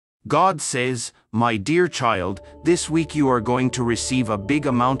God says, "My dear child, this week you are going to receive a big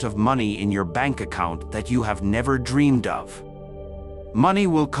amount of money in your bank account that you have never dreamed of. Money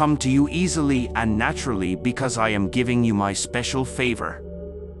will come to you easily and naturally because I am giving you my special favor.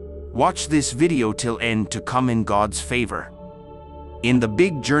 Watch this video till end to come in God's favor." In the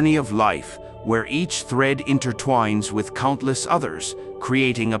big journey of life, where each thread intertwines with countless others,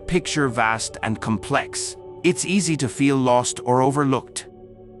 creating a picture vast and complex, it's easy to feel lost or overlooked.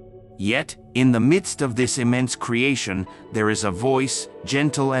 Yet, in the midst of this immense creation, there is a voice,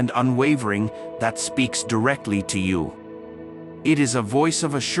 gentle and unwavering, that speaks directly to you. It is a voice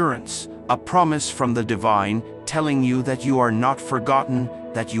of assurance, a promise from the divine, telling you that you are not forgotten,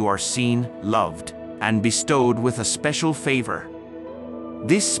 that you are seen, loved, and bestowed with a special favor.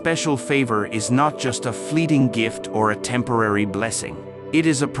 This special favor is not just a fleeting gift or a temporary blessing. It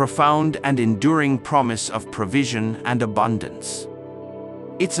is a profound and enduring promise of provision and abundance.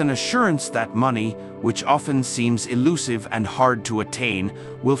 It's an assurance that money, which often seems elusive and hard to attain,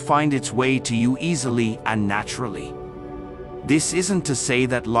 will find its way to you easily and naturally. This isn't to say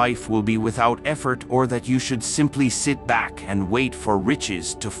that life will be without effort or that you should simply sit back and wait for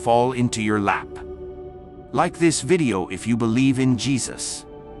riches to fall into your lap. Like this video if you believe in Jesus.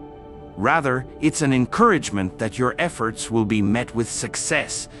 Rather, it's an encouragement that your efforts will be met with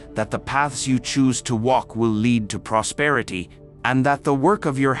success, that the paths you choose to walk will lead to prosperity, and that the work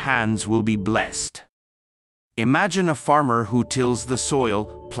of your hands will be blessed. Imagine a farmer who tills the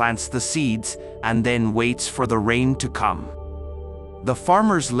soil, plants the seeds, and then waits for the rain to come. The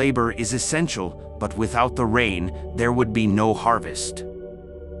farmer's labor is essential, but without the rain, there would be no harvest.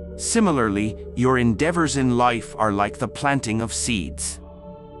 Similarly, your endeavors in life are like the planting of seeds.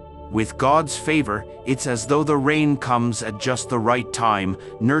 With God's favor, it's as though the rain comes at just the right time,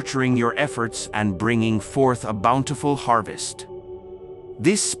 nurturing your efforts and bringing forth a bountiful harvest.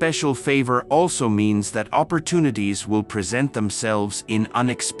 This special favor also means that opportunities will present themselves in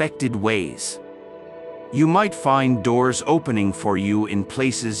unexpected ways. You might find doors opening for you in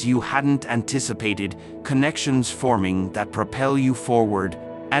places you hadn't anticipated, connections forming that propel you forward,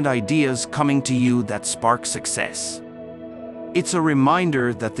 and ideas coming to you that spark success. It's a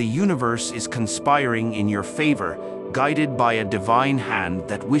reminder that the universe is conspiring in your favor, guided by a divine hand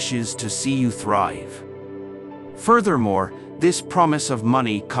that wishes to see you thrive. Furthermore, this promise of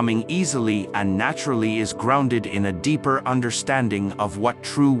money coming easily and naturally is grounded in a deeper understanding of what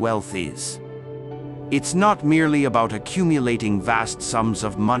true wealth is. It's not merely about accumulating vast sums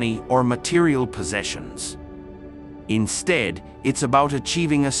of money or material possessions. Instead, it's about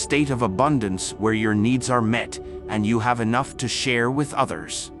achieving a state of abundance where your needs are met and you have enough to share with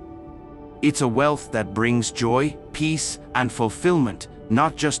others. It's a wealth that brings joy, peace, and fulfillment,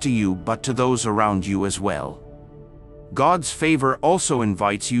 not just to you but to those around you as well. God's favor also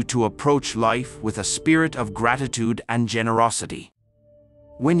invites you to approach life with a spirit of gratitude and generosity.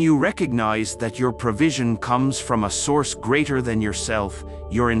 When you recognize that your provision comes from a source greater than yourself,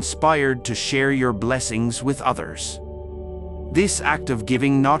 you're inspired to share your blessings with others. This act of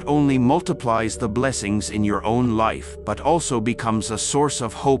giving not only multiplies the blessings in your own life, but also becomes a source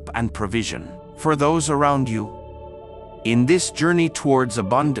of hope and provision for those around you. In this journey towards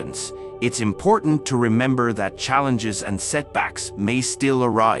abundance, it's important to remember that challenges and setbacks may still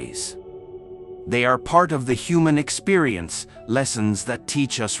arise. They are part of the human experience, lessons that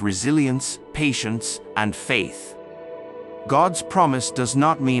teach us resilience, patience, and faith. God's promise does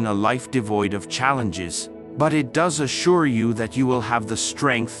not mean a life devoid of challenges, but it does assure you that you will have the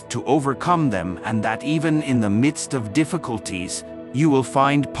strength to overcome them and that even in the midst of difficulties, you will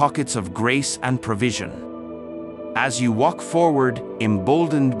find pockets of grace and provision. As you walk forward,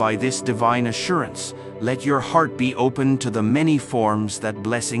 emboldened by this divine assurance, let your heart be open to the many forms that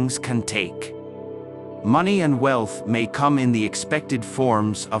blessings can take. Money and wealth may come in the expected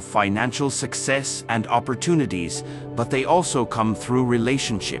forms of financial success and opportunities, but they also come through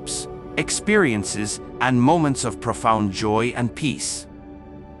relationships, experiences, and moments of profound joy and peace.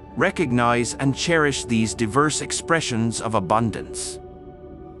 Recognize and cherish these diverse expressions of abundance.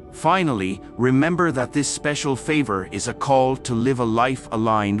 Finally, remember that this special favor is a call to live a life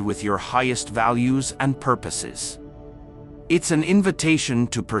aligned with your highest values and purposes. It's an invitation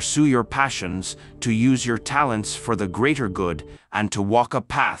to pursue your passions, to use your talents for the greater good, and to walk a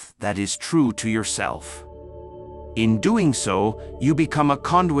path that is true to yourself. In doing so, you become a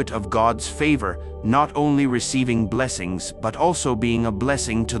conduit of God's favor, not only receiving blessings but also being a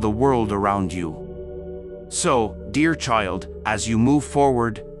blessing to the world around you. So, dear child, as you move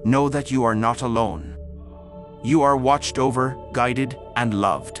forward, know that you are not alone. You are watched over, guided, and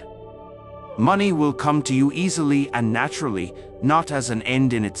loved. Money will come to you easily and naturally, not as an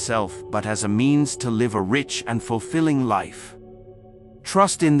end in itself, but as a means to live a rich and fulfilling life.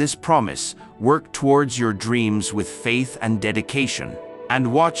 Trust in this promise, work towards your dreams with faith and dedication,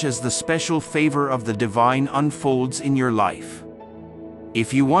 and watch as the special favor of the divine unfolds in your life.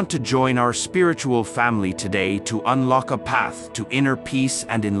 If you want to join our spiritual family today to unlock a path to inner peace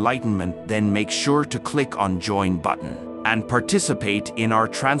and enlightenment, then make sure to click on Join button and participate in our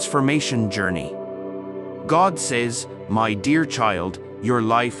transformation journey. God says, "My dear child, your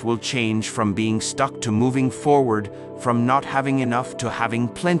life will change from being stuck to moving forward, from not having enough to having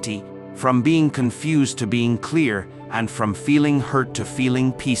plenty, from being confused to being clear, and from feeling hurt to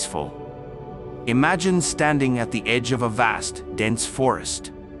feeling peaceful." Imagine standing at the edge of a vast, dense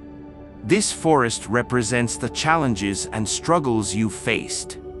forest. This forest represents the challenges and struggles you've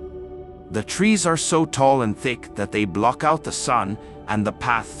faced. The trees are so tall and thick that they block out the sun, and the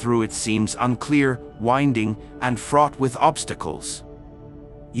path through it seems unclear, winding, and fraught with obstacles.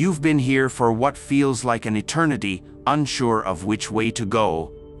 You've been here for what feels like an eternity, unsure of which way to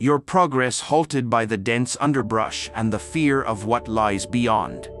go, your progress halted by the dense underbrush and the fear of what lies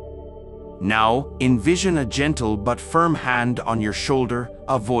beyond. Now, envision a gentle but firm hand on your shoulder,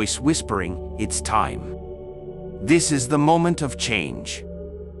 a voice whispering, "It's time." This is the moment of change.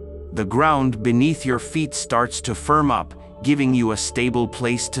 The ground beneath your feet starts to firm up, giving you a stable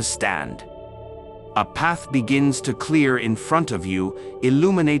place to stand. A path begins to clear in front of you,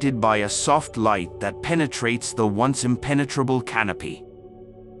 illuminated by a soft light that penetrates the once impenetrable canopy.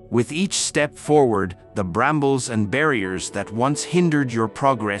 With each step forward, the brambles and barriers that once hindered your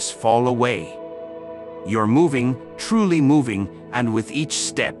progress fall away. You're moving, truly moving, and with each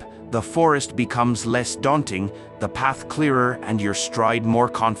step, the forest becomes less daunting, the path clearer, and your stride more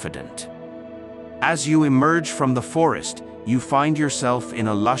confident. As you emerge from the forest, you find yourself in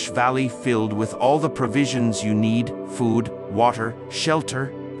a lush valley filled with all the provisions you need: food, water,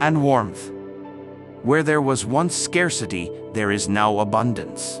 shelter, and warmth. Where there was once scarcity, there is now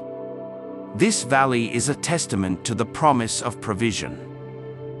abundance. This valley is a testament to the promise of provision.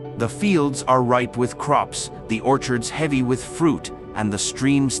 The fields are ripe with crops, the orchards heavy with fruit, and the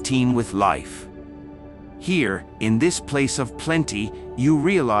streams teem with life. Here, in this place of plenty, you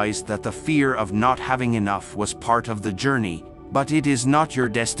realize that the fear of not having enough was part of the journey, but it is not your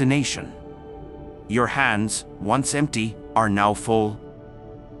destination. Your hands, once empty, are now full.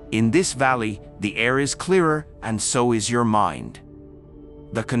 In this valley, the air is clearer, and so is your mind.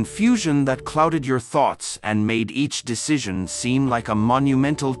 The confusion that clouded your thoughts and made each decision seem like a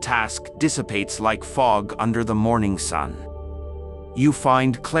monumental task dissipates like fog under the morning sun. You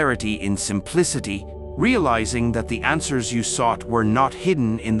find clarity in simplicity, realizing that the answers you sought were not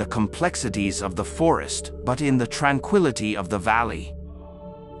hidden in the complexities of the forest, but in the tranquility of the valley.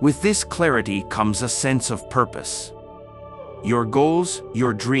 With this clarity comes a sense of purpose. Your goals,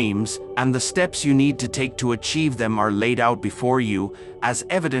 your dreams, and the steps you need to take to achieve them are laid out before you, as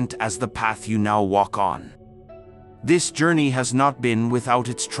evident as the path you now walk on. This journey has not been without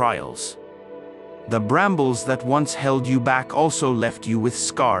its trials. The brambles that once held you back also left you with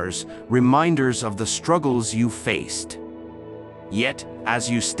scars, reminders of the struggles you faced. Yet,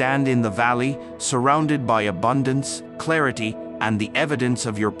 as you stand in the valley, surrounded by abundance, clarity, and the evidence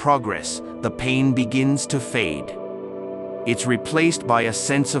of your progress, the pain begins to fade. It's replaced by a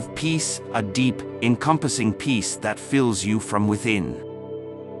sense of peace, a deep, encompassing peace that fills you from within.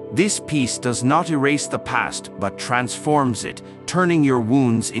 This peace does not erase the past, but transforms it, turning your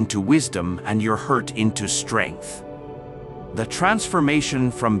wounds into wisdom and your hurt into strength. The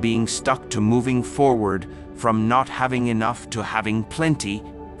transformation from being stuck to moving forward, from not having enough to having plenty,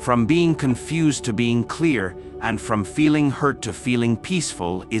 from being confused to being clear, and from feeling hurt to feeling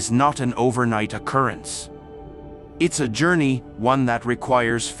peaceful is not an overnight occurrence. It's a journey, one that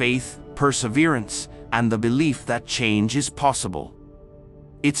requires faith, perseverance, and the belief that change is possible.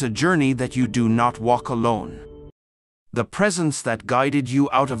 It's a journey that you do not walk alone. The presence that guided you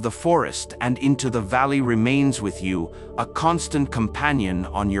out of the forest and into the valley remains with you, a constant companion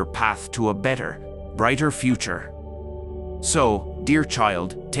on your path to a better, brighter future. So, dear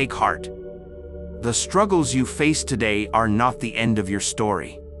child, take heart. The struggles you face today are not the end of your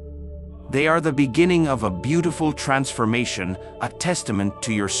story. They are the beginning of a beautiful transformation, a testament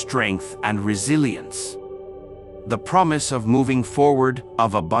to your strength and resilience. The promise of moving forward,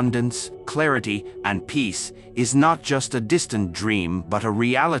 of abundance, clarity, and peace is not just a distant dream but a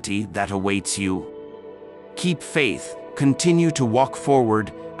reality that awaits you. Keep faith, continue to walk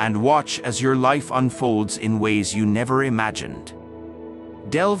forward, and watch as your life unfolds in ways you never imagined.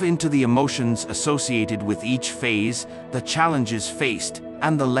 Delve into the emotions associated with each phase, the challenges faced,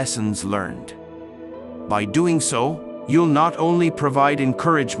 and the lessons learned. By doing so, you'll not only provide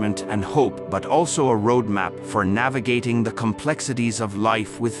encouragement and hope but also a roadmap for navigating the complexities of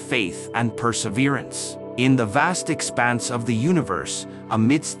life with faith and perseverance. In the vast expanse of the universe,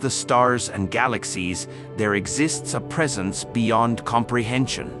 amidst the stars and galaxies, there exists a presence beyond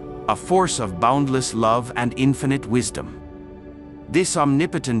comprehension, a force of boundless love and infinite wisdom. This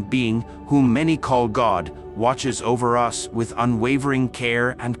omnipotent being, whom many call God, watches over us with unwavering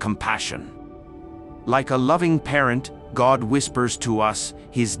care and compassion. Like a loving parent, God whispers to us,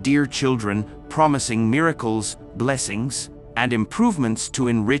 His dear children, promising miracles, blessings, and improvements to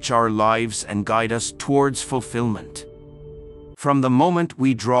enrich our lives and guide us towards fulfillment. From the moment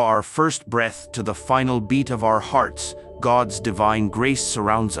we draw our first breath to the final beat of our hearts, God's divine grace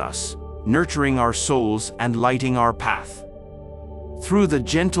surrounds us, nurturing our souls and lighting our path. Through the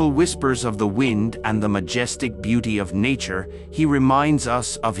gentle whispers of the wind and the majestic beauty of nature, He reminds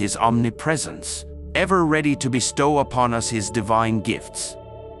us of His omnipresence, ever ready to bestow upon us His divine gifts.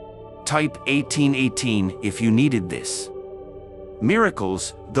 Type 1818 if you needed this.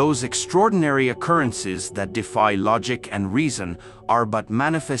 Miracles, those extraordinary occurrences that defy logic and reason, are but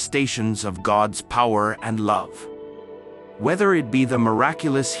manifestations of God's power and love. Whether it be the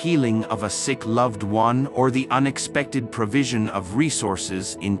miraculous healing of a sick loved one or the unexpected provision of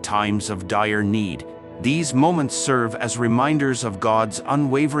resources in times of dire need, these moments serve as reminders of God's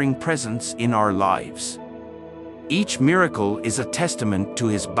unwavering presence in our lives. Each miracle is a testament to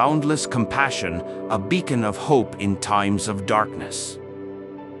His boundless compassion, a beacon of hope in times of darkness.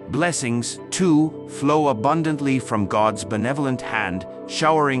 Blessings, too, flow abundantly from God's benevolent hand,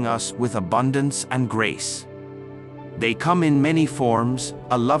 showering us with abundance and grace. They come in many forms: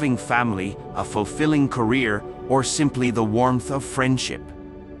 a loving family, a fulfilling career, or simply the warmth of friendship.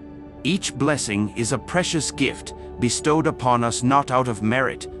 Each blessing is a precious gift, bestowed upon us not out of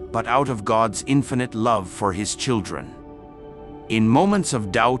merit, but out of God's infinite love for His children. In moments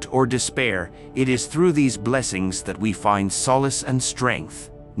of doubt or despair, it is through these blessings that we find solace and strength,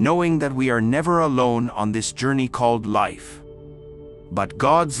 knowing that we are never alone on this journey called life. But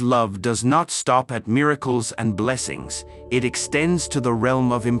God's love does not stop at miracles and blessings. It extends to the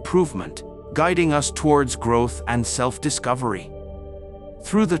realm of improvement, guiding us towards growth and self-discovery.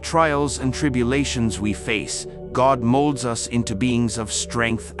 Through the trials and tribulations we face, God molds us into beings of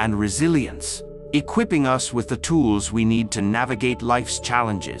strength and resilience, equipping us with the tools we need to navigate life's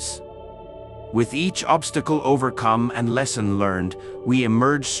challenges. With each obstacle overcome and lesson learned, we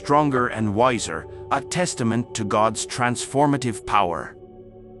emerge stronger and wiser, a testament to God's transformative power.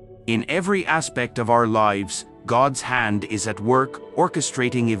 In every aspect of our lives, God's hand is at work,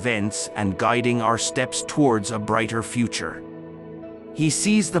 orchestrating events and guiding our steps towards a brighter future. He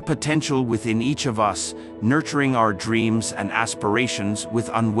sees the potential within each of us, nurturing our dreams and aspirations with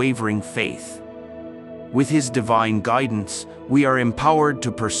unwavering faith. With His divine guidance, we are empowered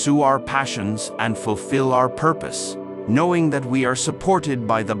to pursue our passions and fulfill our purpose, knowing that we are supported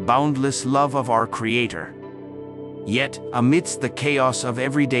by the boundless love of our Creator. Yet, amidst the chaos of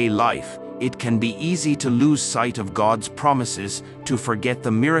everyday life, it can be easy to lose sight of God's promises, to forget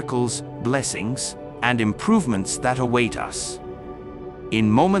the miracles, blessings, and improvements that await us. In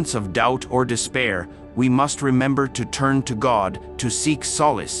moments of doubt or despair, we must remember to turn to God, to seek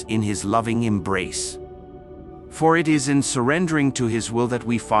solace in His loving embrace. For it is in surrendering to His will that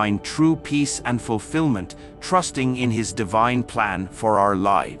we find true peace and fulfillment, trusting in His divine plan for our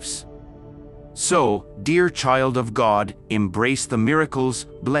lives. So, dear child of God, embrace the miracles,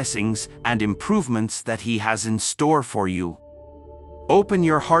 blessings, and improvements that He has in store for you. Open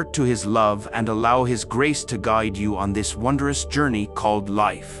your heart to His love and allow His grace to guide you on this wondrous journey called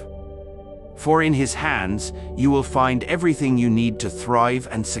life. For in His hands, you will find everything you need to thrive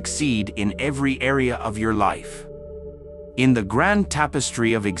and succeed in every area of your life. In the grand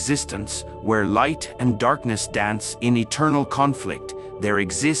tapestry of existence, where light and darkness dance in eternal conflict, there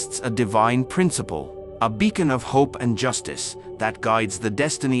exists a divine principle, a beacon of hope and justice that guides the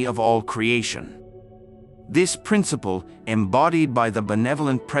destiny of all creation. This principle, embodied by the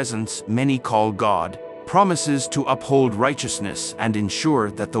benevolent presence many call God, promises to uphold righteousness and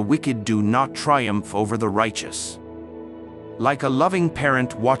ensure that the wicked do not triumph over the righteous. Like a loving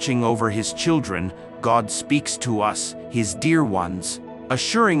parent watching over his children, God speaks to us, His dear ones,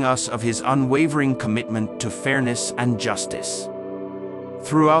 assuring us of His unwavering commitment to fairness and justice.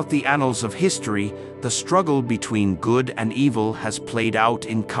 Throughout the annals of history, the struggle between good and evil has played out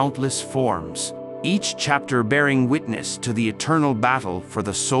in countless forms, each chapter bearing witness to the eternal battle for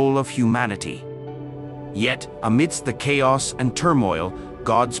the soul of humanity. Yet, amidst the chaos and turmoil,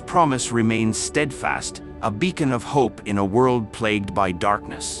 God's promise remains steadfast, a beacon of hope in a world plagued by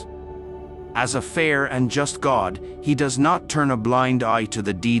darkness. As a fair and just God, he does not turn a blind eye to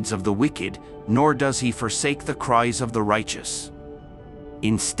the deeds of the wicked, nor does he forsake the cries of the righteous.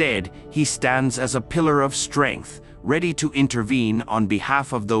 Instead, he stands as a pillar of strength, ready to intervene on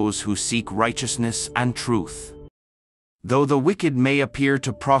behalf of those who seek righteousness and truth. Though the wicked may appear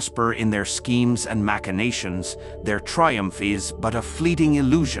to prosper in their schemes and machinations, their triumph is but a fleeting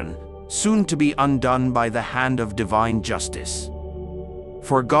illusion, soon to be undone by the hand of divine justice.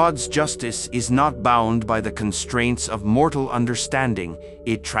 For God's justice is not bound by the constraints of mortal understanding,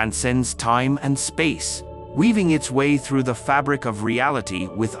 it transcends time and space, weaving its way through the fabric of reality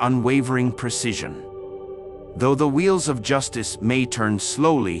with unwavering precision. Though the wheels of justice may turn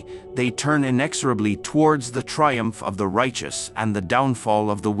slowly, they turn inexorably towards the triumph of the righteous and the downfall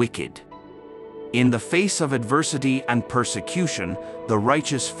of the wicked. In the face of adversity and persecution, the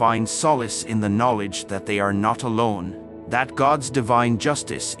righteous find solace in the knowledge that they are not alone, that God's divine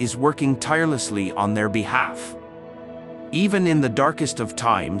justice is working tirelessly on their behalf. Even in the darkest of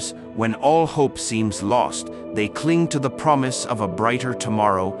times, when all hope seems lost, they cling to the promise of a brighter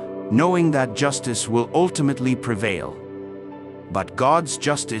tomorrow, knowing that justice will ultimately prevail. But God's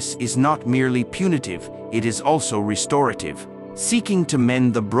justice is not merely punitive, it is also restorative, seeking to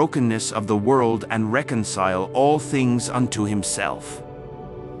mend the brokenness of the world and reconcile all things unto himself.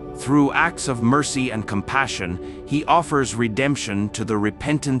 Through acts of mercy and compassion, he offers redemption to the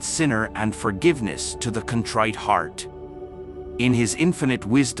repentant sinner and forgiveness to the contrite heart. In his infinite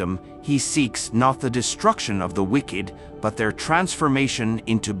wisdom, he seeks not the destruction of the wicked, but their transformation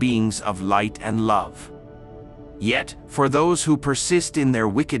into beings of light and love. Yet, for those who persist in their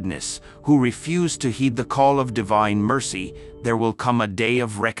wickedness, who refuse to heed the call of divine mercy, there will come a day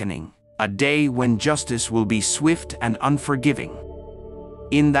of reckoning, a day when justice will be swift and unforgiving.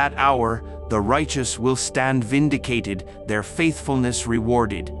 In that hour, the righteous will stand vindicated, their faithfulness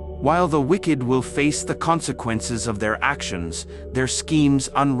rewarded, while the wicked will face the consequences of their actions, their schemes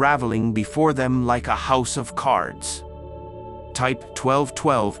unraveling before them like a house of cards. Type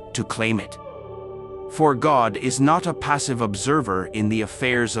 1212 to claim it. For God is not a passive observer in the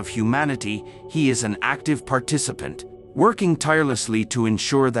affairs of humanity, he is an active participant, working tirelessly to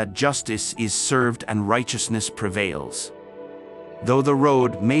ensure that justice is served and righteousness prevails. Though the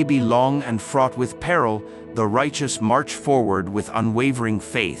road may be long and fraught with peril, the righteous march forward with unwavering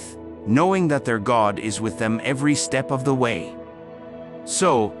faith, knowing that their God is with them every step of the way.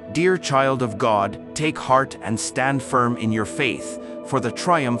 So, dear child of God, take heart and stand firm in your faith, for the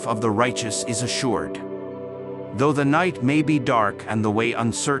triumph of the righteous is assured. Though the night may be dark and the way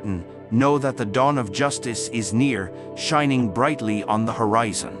uncertain, know that the dawn of justice is near, shining brightly on the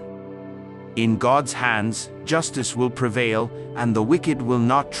horizon. In God's hands, justice will prevail, and the wicked will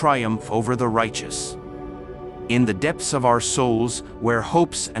not triumph over the righteous. In the depths of our souls, where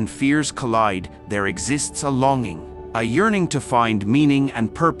hopes and fears collide, there exists a longing, a yearning to find meaning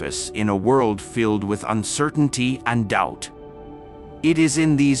and purpose in a world filled with uncertainty and doubt. It is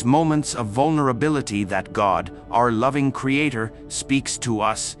in these moments of vulnerability that God, our loving Creator, speaks to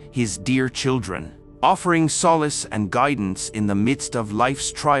us, His dear children, offering solace and guidance in the midst of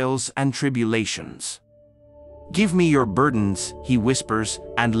life's trials and tribulations. Give me your burdens, He whispers,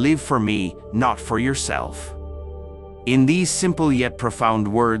 and live for me, not for yourself. In these simple yet profound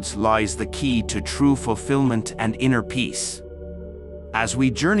words lies the key to true fulfillment and inner peace. As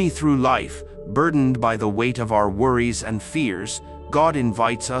we journey through life, burdened by the weight of our worries and fears, God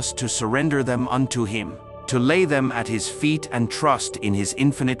invites us to surrender them unto Him, to lay them at His feet and trust in His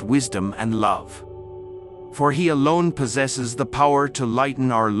infinite wisdom and love. For He alone possesses the power to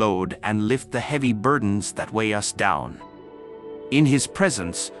lighten our load and lift the heavy burdens that weigh us down. In His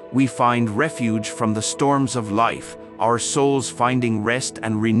presence, we find refuge from the storms of life, our souls finding rest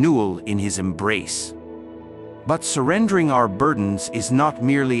and renewal in His embrace. But surrendering our burdens is not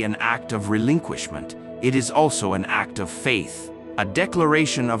merely an act of relinquishment, it is also an act of faith, a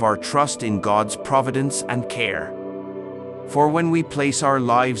declaration of our trust in God's providence and care. For when we place our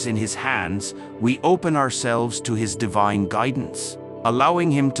lives in His hands, we open ourselves to His divine guidance, allowing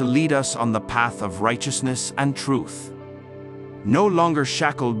Him to lead us on the path of righteousness and truth. No longer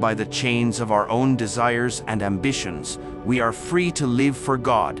shackled by the chains of our own desires and ambitions, we are free to live for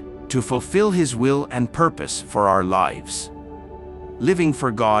God, to fulfill His will and purpose for our lives. Living for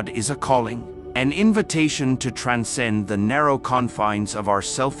God is a calling, an invitation to transcend the narrow confines of our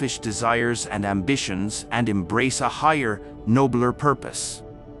selfish desires and ambitions and embrace a higher, nobler purpose.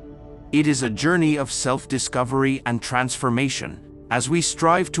 It is a journey of self-discovery and transformation, as we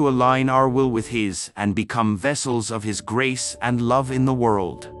strive to align our will with His and become vessels of His grace and love in the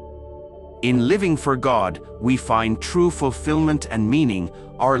world. In living for God, we find true fulfillment and meaning,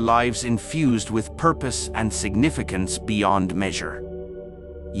 our lives infused with purpose and significance beyond measure.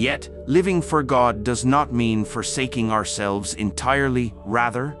 Yet, living for God does not mean forsaking ourselves entirely,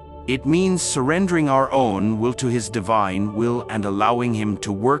 rather, it means surrendering our own will to His divine will and allowing Him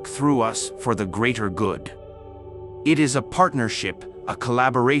to work through us for the greater good. It is a partnership, a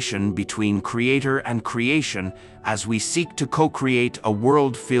collaboration between Creator and creation as we seek to co-create a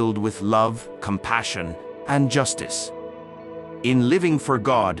world filled with love, compassion, and justice. In living for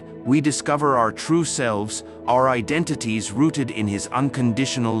God, we discover our true selves, our identities rooted in His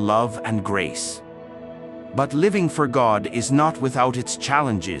unconditional love and grace. But living for God is not without its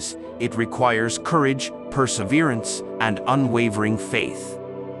challenges. It requires courage, perseverance, and unwavering faith.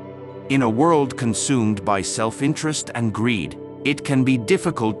 In a world consumed by self-interest and greed, it can be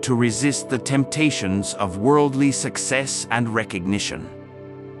difficult to resist the temptations of worldly success and recognition.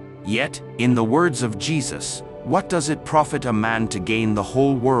 Yet, in the words of Jesus, what does it profit a man to gain the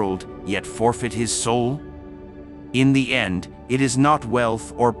whole world, yet forfeit his soul? In the end, it is not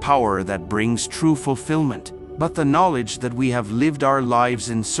wealth or power that brings true fulfillment, but the knowledge that we have lived our lives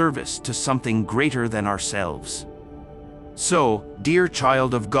in service to something greater than ourselves. So, dear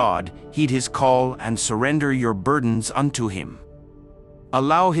child of God, heed His call and surrender your burdens unto Him.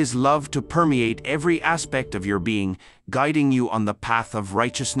 Allow His love to permeate every aspect of your being, guiding you on the path of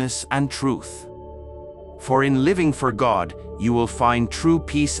righteousness and truth. For in living for God, you will find true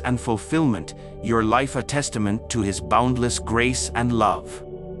peace and fulfillment, your life a testament to His boundless grace and love.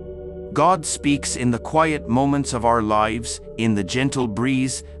 God speaks in the quiet moments of our lives, in the gentle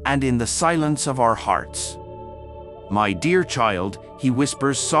breeze, and in the silence of our hearts. My dear child, He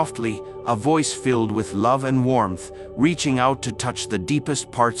whispers softly, a voice filled with love and warmth, reaching out to touch the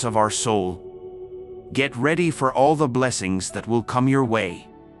deepest parts of our soul. Get ready for all the blessings that will come your way.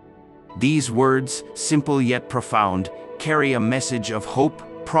 These words, simple yet profound, carry a message of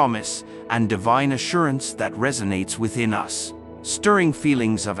hope, promise, and divine assurance that resonates within us, stirring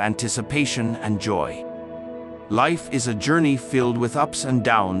feelings of anticipation and joy. Life is a journey filled with ups and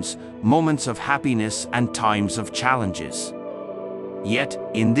downs, moments of happiness and times of challenges. Yet,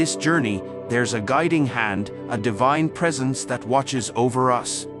 in this journey, there's a guiding hand, a divine presence that watches over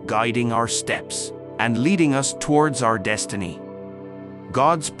us, guiding our steps, and leading us towards our destiny.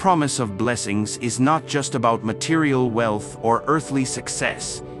 God's promise of blessings is not just about material wealth or earthly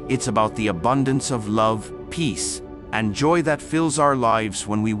success, it's about the abundance of love, peace, and joy that fills our lives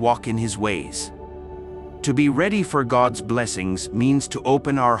when we walk in His ways. To be ready for God's blessings means to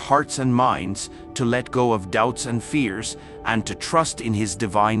open our hearts and minds, to let go of doubts and fears, and to trust in His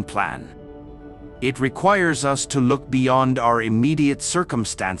divine plan. It requires us to look beyond our immediate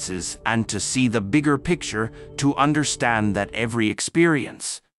circumstances and to see the bigger picture, to understand that every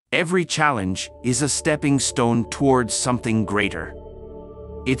experience, every challenge, is a stepping stone towards something greater.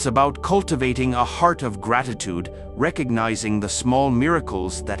 It's about cultivating a heart of gratitude, recognizing the small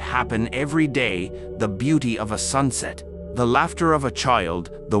miracles that happen every day, the beauty of a sunset, the laughter of a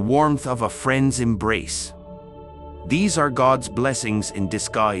child, the warmth of a friend's embrace. These are God's blessings in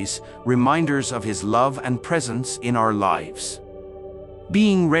disguise, reminders of His love and presence in our lives.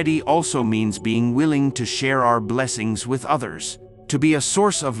 Being ready also means being willing to share our blessings with others, to be a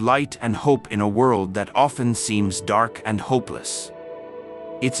source of light and hope in a world that often seems dark and hopeless.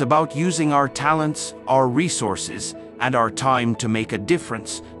 It's about using our talents, our resources, and our time to make a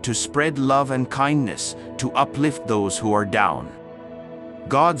difference, to spread love and kindness, to uplift those who are down.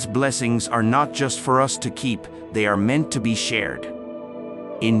 God's blessings are not just for us to keep, they are meant to be shared.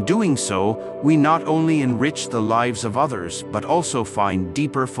 In doing so, we not only enrich the lives of others but also find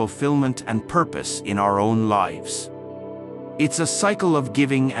deeper fulfillment and purpose in our own lives. It's a cycle of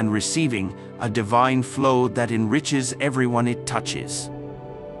giving and receiving, a divine flow that enriches everyone it touches.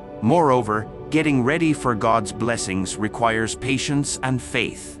 Moreover, getting ready for God's blessings requires patience and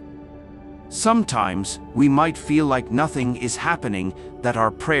faith. Sometimes, we might feel like nothing is happening, that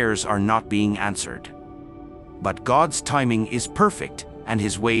our prayers are not being answered. But God's timing is perfect, and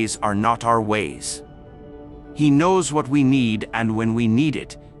His ways are not our ways. He knows what we need and when we need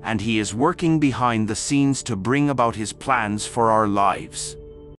it, and He is working behind the scenes to bring about His plans for our lives.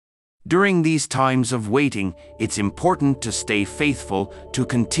 During these times of waiting, it's important to stay faithful, to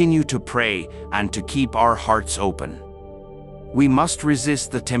continue to pray, and to keep our hearts open. We must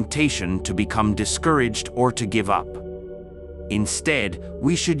resist the temptation to become discouraged or to give up. Instead,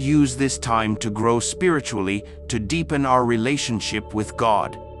 we should use this time to grow spiritually, to deepen our relationship with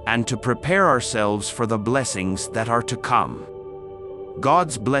God, and to prepare ourselves for the blessings that are to come.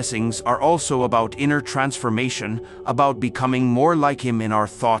 God's blessings are also about inner transformation, about becoming more like Him in our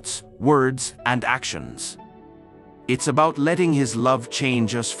thoughts, words, and actions. It's about letting His love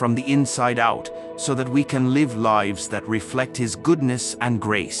change us from the inside out, so that we can live lives that reflect His goodness and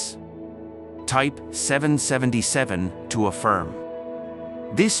grace. Type 777 to affirm.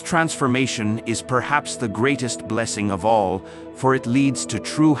 This transformation is perhaps the greatest blessing of all, for it leads to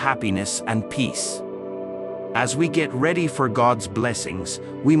true happiness and peace. As we get ready for God's blessings,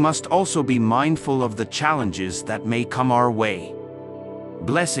 we must also be mindful of the challenges that may come our way.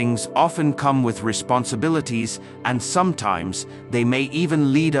 Blessings often come with responsibilities, and sometimes they may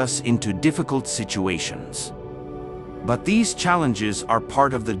even lead us into difficult situations. But these challenges are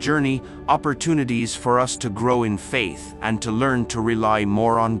part of the journey, opportunities for us to grow in faith and to learn to rely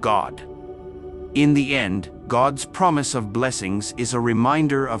more on God. In the end, God's promise of blessings is a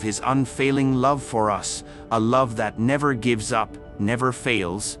reminder of His unfailing love for us, a love that never gives up, never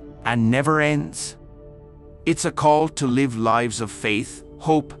fails, and never ends. It's a call to live lives of faith,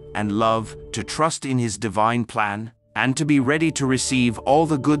 hope, and love, to trust in His divine plan, and to be ready to receive all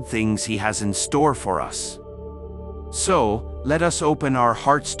the good things He has in store for us. So, let us open our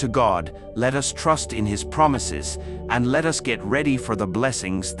hearts to God, let us trust in His promises, and let us get ready for the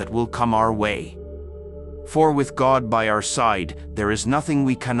blessings that will come our way. For with God by our side, there is nothing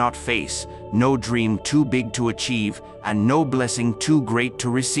we cannot face, no dream too big to achieve, and no blessing too great to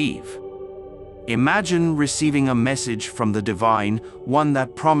receive. Imagine receiving a message from the divine, one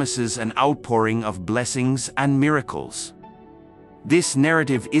that promises an outpouring of blessings and miracles. This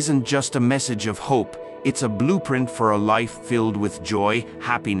narrative isn't just a message of hope, it's a blueprint for a life filled with joy,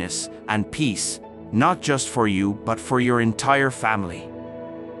 happiness, and peace, not just for you, but for your entire family.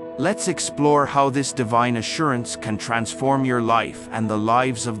 Let's explore how this divine assurance can transform your life and the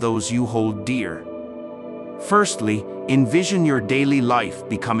lives of those you hold dear. Firstly, envision your daily life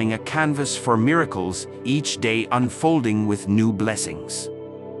becoming a canvas for miracles, each day unfolding with new blessings.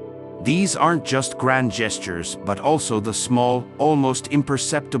 These aren't just grand gestures, but also the small, almost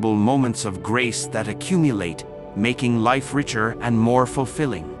imperceptible moments of grace that accumulate, making life richer and more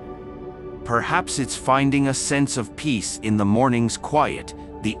fulfilling. Perhaps it's finding a sense of peace in the morning's quiet,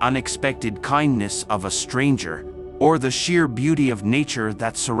 the unexpected kindness of a stranger, or the sheer beauty of nature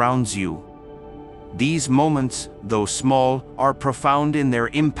that surrounds you. These moments, though small, are profound in their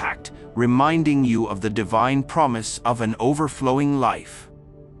impact, reminding you of the divine promise of an overflowing life.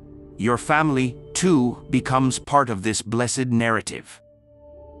 Your family, too, becomes part of this blessed narrative.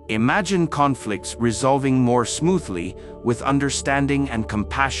 Imagine conflicts resolving more smoothly, with understanding and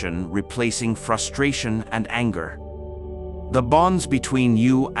compassion replacing frustration and anger. The bonds between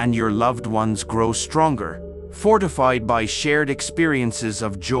you and your loved ones grow stronger, fortified by shared experiences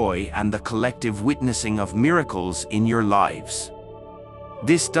of joy and the collective witnessing of miracles in your lives.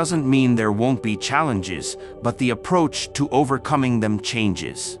 This doesn't mean there won't be challenges, but the approach to overcoming them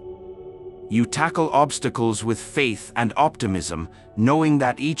changes. You tackle obstacles with faith and optimism, knowing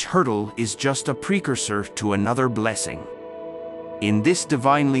that each hurdle is just a precursor to another blessing. In this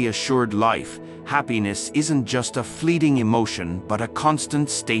divinely assured life, happiness isn't just a fleeting emotion but a constant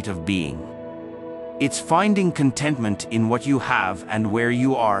state of being. It's finding contentment in what you have and where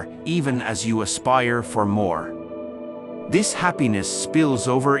you are, even as you aspire for more. This happiness spills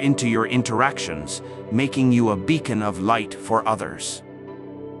over into your interactions, making you a beacon of light for others.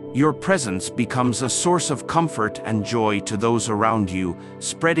 Your presence becomes a source of comfort and joy to those around you,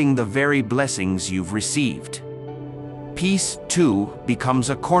 spreading the very blessings you've received. Peace, too, becomes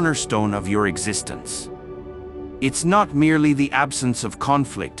a cornerstone of your existence. It's not merely the absence of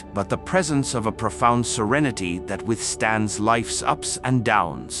conflict, but the presence of a profound serenity that withstands life's ups and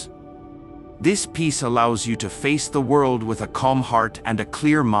downs. This peace allows you to face the world with a calm heart and a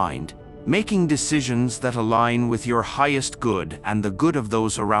clear mind, making decisions that align with your highest good and the good of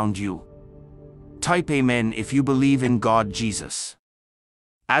those around you. Type Amen if you believe in God Jesus.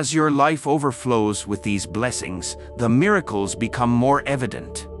 As your life overflows with these blessings, the miracles become more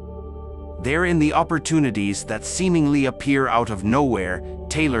evident. They're in the opportunities that seemingly appear out of nowhere,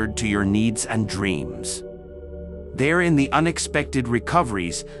 tailored to your needs and dreams. They're in the unexpected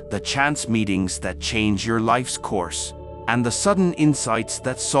recoveries, the chance meetings that change your life's course, and the sudden insights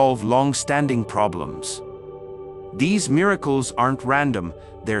that solve long-standing problems. These miracles aren't random,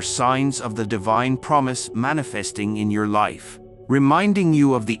 they're signs of the divine promise manifesting in your life, reminding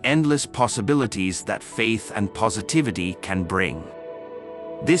you of the endless possibilities that faith and positivity can bring.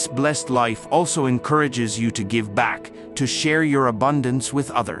 This blessed life also encourages you to give back, to share your abundance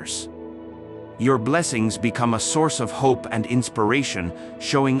with others. Your blessings become a source of hope and inspiration,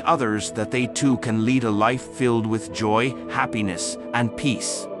 showing others that they too can lead a life filled with joy, happiness, and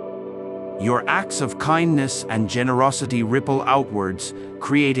peace. Your acts of kindness and generosity ripple outwards,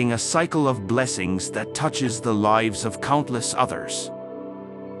 creating a cycle of blessings that touches the lives of countless others.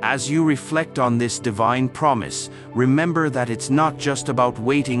 As you reflect on this divine promise, remember that it's not just about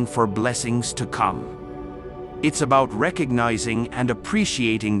waiting for blessings to come. It's about recognizing and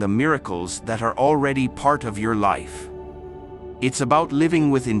appreciating the miracles that are already part of your life. It's about living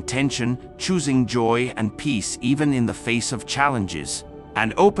with intention, choosing joy and peace even in the face of challenges,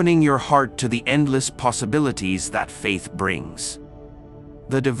 and opening your heart to the endless possibilities that faith brings.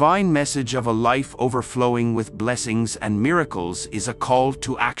 The divine message of a life overflowing with blessings and miracles is a call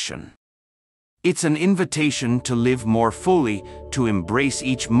to action. It's an invitation to live more fully, to embrace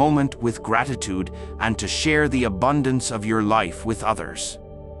each moment with gratitude, and to share the abundance of your life with others.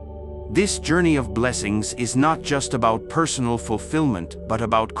 This journey of blessings is not just about personal fulfillment, but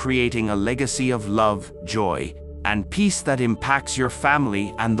about creating a legacy of love, joy, and peace that impacts your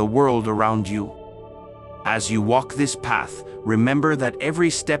family and the world around you. As you walk this path, remember that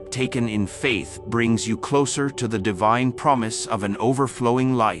every step taken in faith brings you closer to the divine promise of an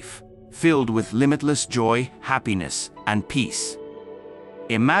overflowing life, filled with limitless joy, happiness, and peace.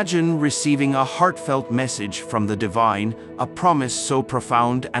 Imagine receiving a heartfelt message from the divine, a promise so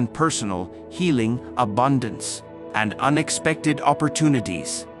profound and personal, healing, abundance, and unexpected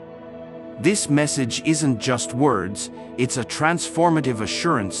opportunities. This message isn't just words, it's a transformative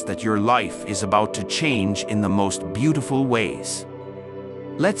assurance that your life is about to change in the most beautiful ways.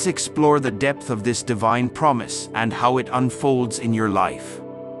 Let's explore the depth of this divine promise and how it unfolds in your life.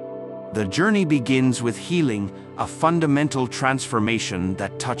 The journey begins with healing, a fundamental transformation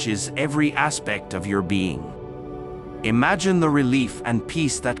that touches every aspect of your being. Imagine the relief and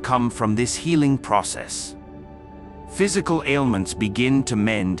peace that come from this healing process. Physical ailments begin to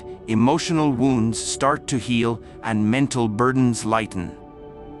mend, emotional wounds start to heal, and mental burdens lighten.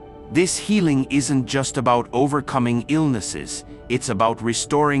 This healing isn't just about overcoming illnesses, it's about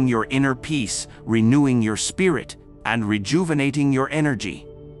restoring your inner peace, renewing your spirit, and rejuvenating your energy.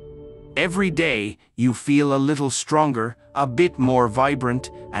 Every day, you feel a little stronger, a bit more vibrant,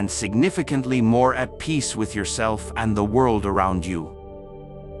 and significantly more at peace with yourself and the world around you.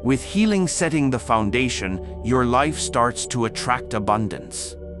 With healing setting the foundation, your life starts to attract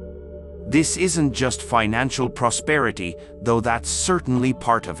abundance. This isn't just financial prosperity, though that's certainly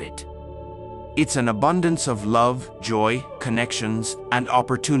part of it. It's an abundance of love, joy, connections, and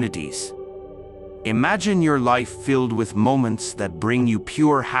opportunities. Imagine your life filled with moments that bring you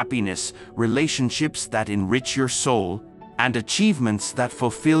pure happiness, relationships that enrich your soul, and achievements that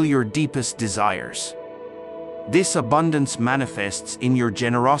fulfill your deepest desires. This abundance manifests in your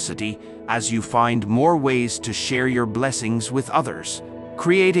generosity as you find more ways to share your blessings with others,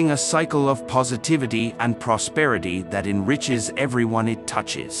 creating a cycle of positivity and prosperity that enriches everyone it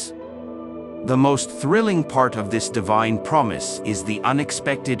touches. The most thrilling part of this divine promise is the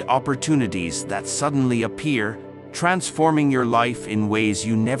unexpected opportunities that suddenly appear, transforming your life in ways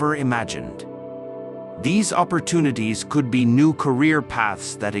you never imagined. These opportunities could be new career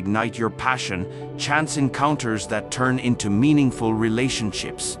paths that ignite your passion, chance encounters that turn into meaningful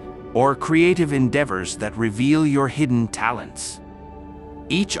relationships, or creative endeavors that reveal your hidden talents.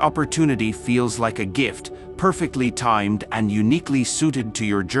 Each opportunity feels like a gift, perfectly timed and uniquely suited to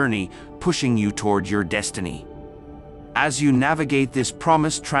your journey, pushing you toward your destiny. As you navigate this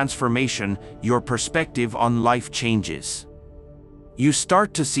promised transformation, your perspective on life changes. You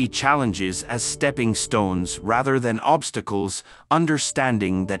start to see challenges as stepping stones rather than obstacles,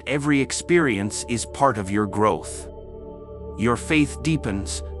 understanding that every experience is part of your growth. Your faith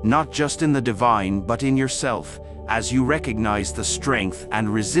deepens, not just in the divine but in yourself, as you recognize the strength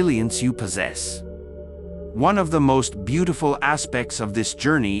and resilience you possess. One of the most beautiful aspects of this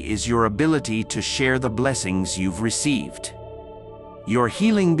journey is your ability to share the blessings you've received. Your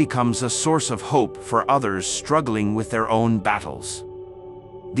healing becomes a source of hope for others struggling with their own battles.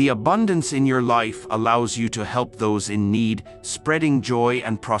 The abundance in your life allows you to help those in need, spreading joy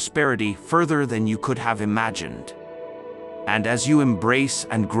and prosperity further than you could have imagined. And as you embrace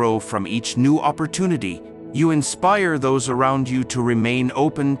and grow from each new opportunity, you inspire those around you to remain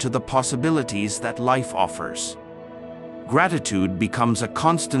open to the possibilities that life offers. Gratitude becomes a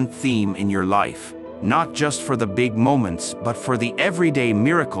constant theme in your life, not just for the big moments but for the everyday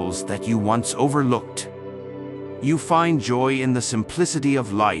miracles that you once overlooked. You find joy in the simplicity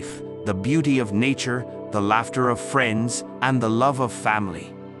of life, the beauty of nature, the laughter of friends, and the love of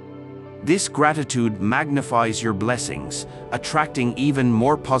family. This gratitude magnifies your blessings, attracting even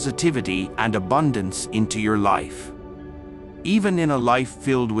more positivity and abundance into your life. Even in a life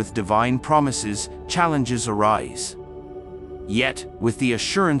filled with divine promises, challenges arise. Yet, with the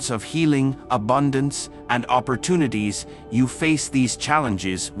assurance of healing, abundance, and opportunities, you face these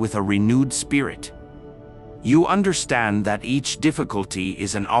challenges with a renewed spirit. You understand that each difficulty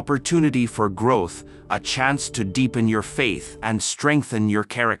is an opportunity for growth, a chance to deepen your faith and strengthen your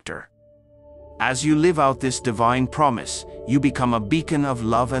character. As you live out this divine promise, you become a beacon of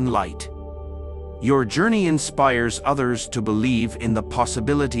love and light. Your journey inspires others to believe in the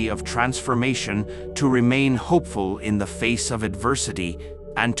possibility of transformation, to remain hopeful in the face of adversity,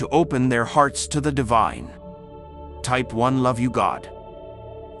 and to open their hearts to the divine. Type 1. Love you, God.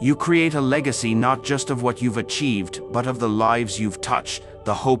 You create a legacy not just of what you've achieved, but of the lives you've touched,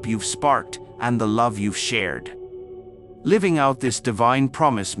 the hope you've sparked, and the love you've shared. Living out this divine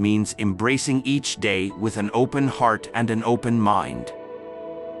promise means embracing each day with an open heart and an open mind.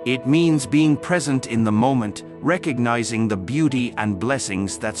 It means being present in the moment, recognizing the beauty and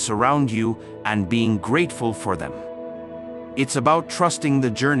blessings that surround you, and being grateful for them. It's about trusting the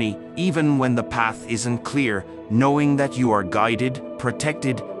journey, even when the path isn't clear, knowing that you are guided,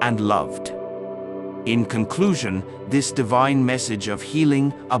 protected, and loved. In conclusion, this divine message of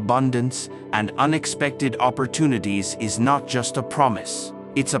healing, abundance, and unexpected opportunities is not just a promise.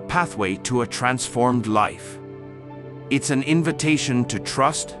 It's a pathway to a transformed life. It's an invitation to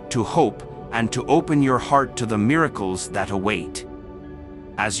trust, to hope, and to open your heart to the miracles that await.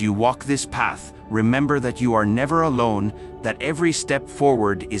 As you walk this path, remember that you are never alone, that every step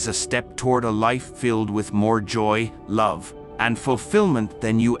forward is a step toward a life filled with more joy, love, and fulfillment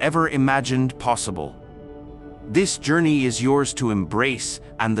than you ever imagined possible. This journey is yours to embrace,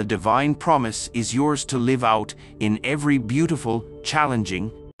 and the divine promise is yours to live out in every beautiful,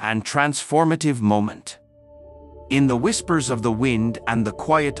 challenging, and transformative moment. In the whispers of the wind and the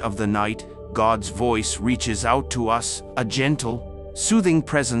quiet of the night, God's voice reaches out to us, a gentle, soothing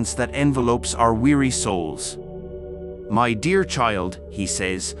presence that envelopes our weary souls. My dear child, he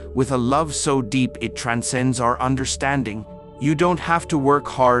says, with a love so deep it transcends our understanding, you don't have to work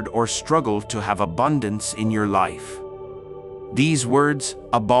hard or struggle to have abundance in your life. These words,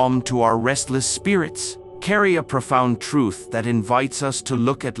 a balm to our restless spirits, carry a profound truth that invites us to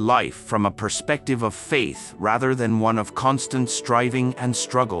look at life from a perspective of faith rather than one of constant striving and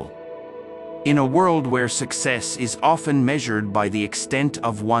struggle. In a world where success is often measured by the extent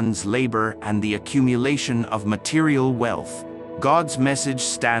of one's labor and the accumulation of material wealth, God's message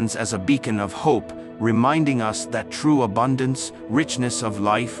stands as a beacon of hope, reminding us that true abundance, richness of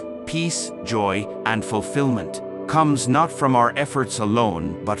life, peace, joy, and fulfillment comes not from our efforts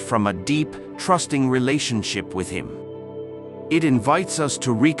alone, but from a deep, trusting relationship with Him. It invites us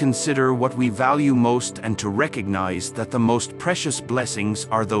to reconsider what we value most and to recognize that the most precious blessings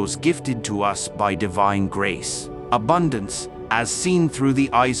are those gifted to us by divine grace. Abundance, as seen through the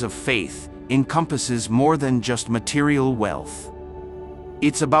eyes of faith, encompasses more than just material wealth.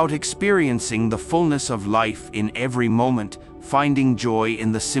 It's about experiencing the fullness of life in every moment, finding joy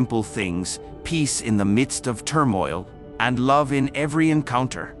in the simple things, peace in the midst of turmoil, and love in every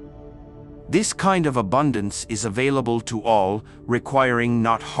encounter. This kind of abundance is available to all, requiring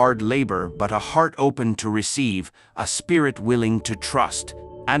not hard labor but a heart open to receive, a spirit willing to trust,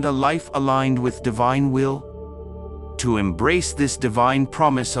 and a life aligned with divine will. To embrace this divine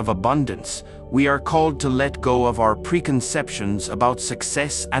promise of abundance, we are called to let go of our preconceptions about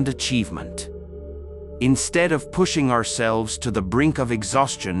success and achievement. Instead of pushing ourselves to the brink of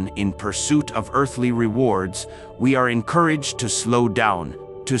exhaustion in pursuit of earthly rewards, we are encouraged to slow down,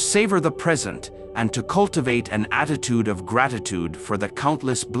 to savor the present, and to cultivate an attitude of gratitude for the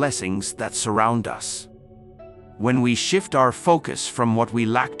countless blessings that surround us. When we shift our focus from what we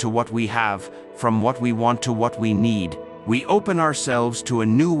lack to what we have, from what we want to what we need, we open ourselves to a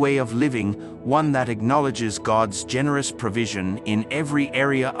new way of living, one that acknowledges God's generous provision in every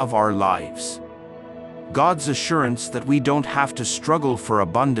area of our lives. God's assurance that we don't have to struggle for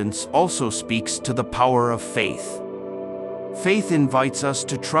abundance also speaks to the power of faith. Faith invites us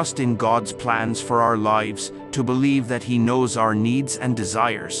to trust in God's plans for our lives, to believe that He knows our needs and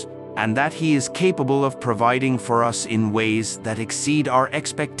desires, and that He is capable of providing for us in ways that exceed our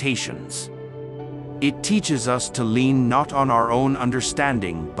expectations. It teaches us to lean not on our own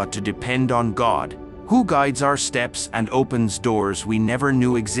understanding but to depend on God, who guides our steps and opens doors we never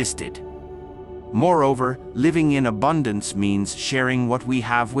knew existed. Moreover, living in abundance means sharing what we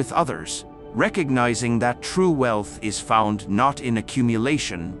have with others, recognizing that true wealth is found not in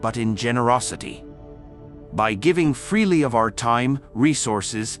accumulation but in generosity. By giving freely of our time,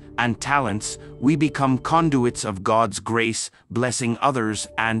 resources, and talents, we become conduits of God's grace, blessing others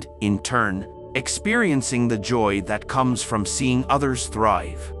and, in turn, experiencing the joy that comes from seeing others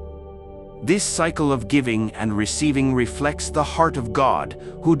thrive. This cycle of giving and receiving reflects the heart of God,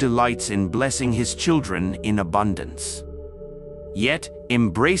 who delights in blessing His children in abundance. Yet,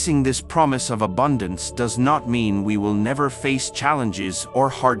 embracing this promise of abundance does not mean we will never face challenges or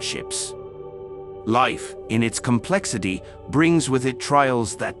hardships. Life, in its complexity, brings with it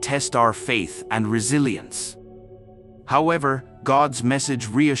trials that test our faith and resilience. However, God's message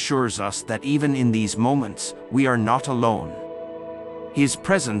reassures us that even in these moments, we are not alone. His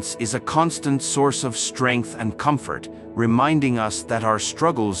presence is a constant source of strength and comfort, reminding us that our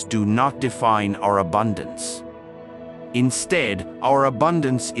struggles do not define our abundance. Instead, our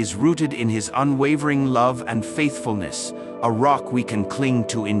abundance is rooted in His unwavering love and faithfulness, a rock we can cling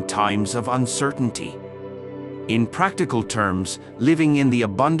to in times of uncertainty. In practical terms, living in the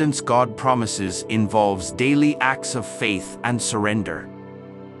abundance God promises involves daily acts of faith and surrender.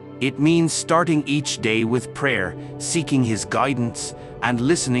 It means starting each day with prayer, seeking His guidance, and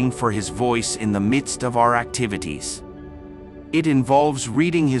listening for His voice in the midst of our activities. It involves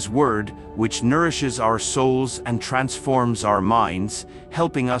reading His Word, which nourishes our souls and transforms our minds,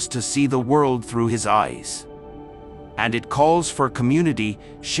 helping us to see the world through His eyes. And it calls for community,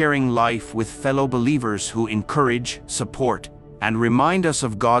 sharing life with fellow believers who encourage, support, and remind us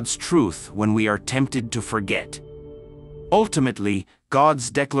of God's truth when we are tempted to forget. Ultimately, God's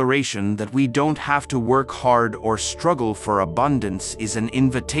declaration that we don't have to work hard or struggle for abundance is an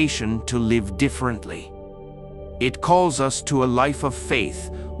invitation to live differently. It calls us to a life of faith,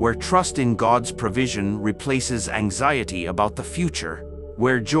 where trust in God's provision replaces anxiety about the future,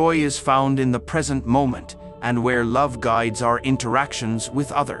 where joy is found in the present moment, and where love guides our interactions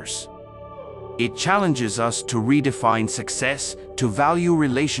with others. It challenges us to redefine success, to value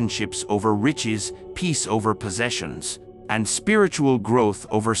relationships over riches, peace over possessions, and spiritual growth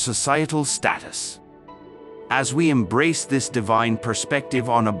over societal status. As we embrace this divine perspective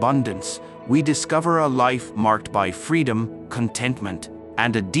on abundance, we discover a life marked by freedom, contentment,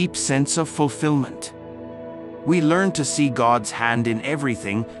 and a deep sense of fulfillment. We learn to see God's hand in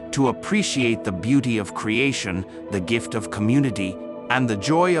everything, to appreciate the beauty of creation, the gift of community, and the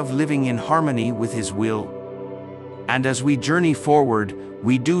joy of living in harmony with His will. And as we journey forward,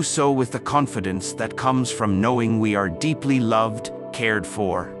 we do so with the confidence that comes from knowing we are deeply loved, cared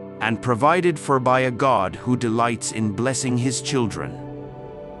for, and provided for by a God who delights in blessing His children.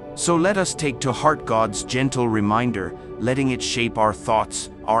 So let us take to heart God's gentle reminder, letting it shape our thoughts,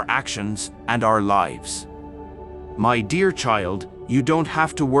 our actions, and our lives. My dear child, you don't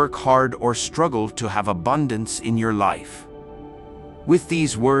have to work hard or struggle to have abundance in your life. With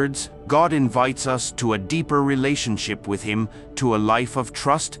these words, God invites us to a deeper relationship with Him, to a life of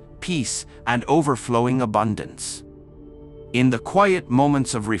trust, peace, and overflowing abundance. In the quiet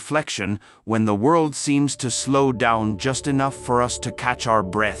moments of reflection, when the world seems to slow down just enough for us to catch our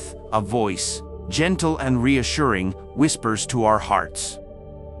breath, a voice, gentle and reassuring, whispers to our hearts.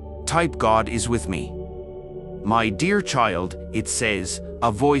 Type God is with me. My dear child, it says,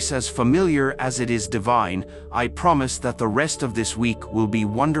 a voice as familiar as it is divine, I promise that the rest of this week will be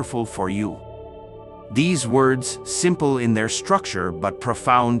wonderful for you. These words, simple in their structure but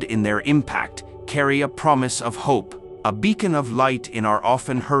profound in their impact, carry a promise of hope, a beacon of light in our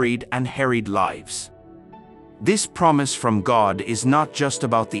often hurried and harried lives. This promise from God is not just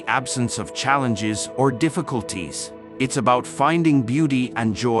about the absence of challenges or difficulties. It's about finding beauty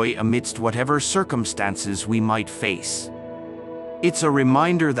and joy amidst whatever circumstances we might face. It's a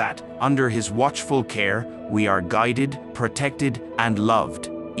reminder that, under His watchful care, we are guided, protected, and loved,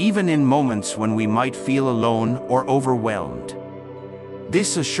 even in moments when we might feel alone or overwhelmed.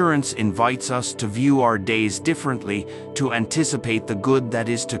 This assurance invites us to view our days differently, to anticipate the good that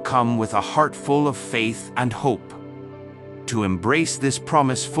is to come with a heart full of faith and hope. To embrace this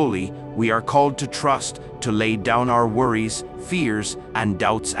promise fully, we are called to trust, to lay down our worries, fears, and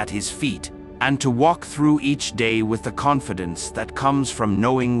doubts at His feet, and to walk through each day with the confidence that comes from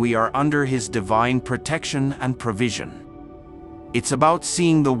knowing we are under His divine protection and provision. It's about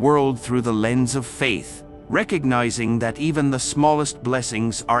seeing the world through the lens of faith, recognizing that even the smallest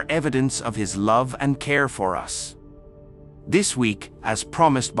blessings are evidence of His love and care for us. This week, as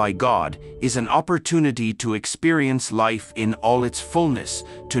promised by God, is an opportunity to experience life in all its fullness,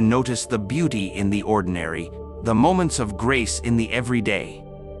 to notice the beauty in the ordinary, the moments of grace in the everyday.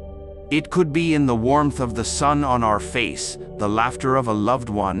 It could be in the warmth of the sun on our face, the laughter of a loved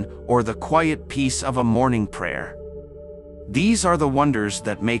one, or the quiet peace of a morning prayer. These are the wonders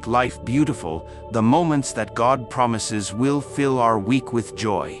that make life beautiful, the moments that God promises will fill our week with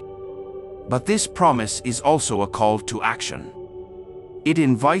joy. But this promise is also a call to action. It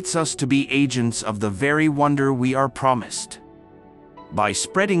invites us to be agents of the very wonder we are promised. By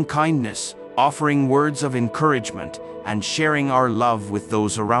spreading kindness, offering words of encouragement, and sharing our love with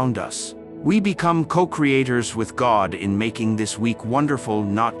those around us, we become co-creators with God in making this week wonderful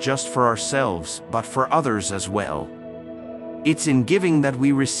not just for ourselves, but for others as well. It's in giving that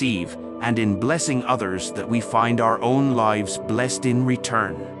we receive, and in blessing others that we find our own lives blessed in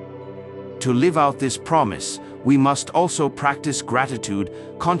return. To live out this promise, we must also practice gratitude,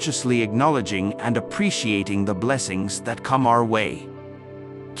 consciously acknowledging and appreciating the blessings that come our way.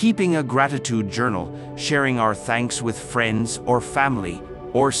 Keeping a gratitude journal, sharing our thanks with friends or family,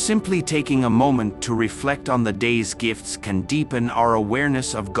 or simply taking a moment to reflect on the day's gifts can deepen our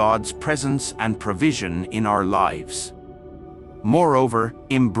awareness of God's presence and provision in our lives. Moreover,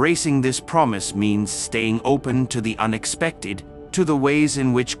 embracing this promise means staying open to the unexpected, to the ways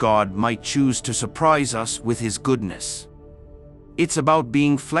in which God might choose to surprise us with His goodness. It's about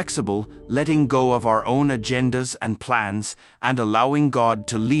being flexible, letting go of our own agendas and plans, and allowing God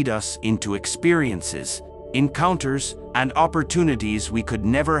to lead us into experiences, encounters, and opportunities we could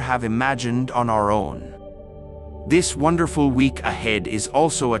never have imagined on our own. This wonderful week ahead is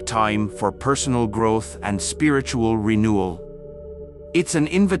also a time for personal growth and spiritual renewal. It's an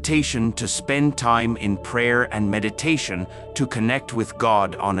invitation to spend time in prayer and meditation, to connect with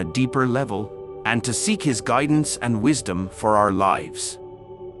God on a deeper level, and to seek His guidance and wisdom for our lives.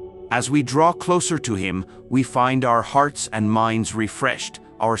 As we draw closer to Him, we find our hearts and minds refreshed,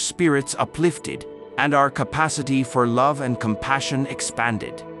 our spirits uplifted, and our capacity for love and compassion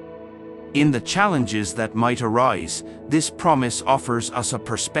expanded. In the challenges that might arise, this promise offers us a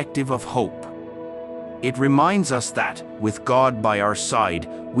perspective of hope. It reminds us that, with God by our side,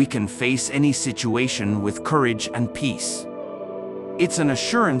 we can face any situation with courage and peace. It's an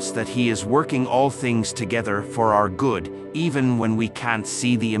assurance that He is working all things together for our good, even when we can't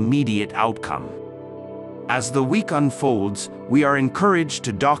see the immediate outcome. As the week unfolds, we are encouraged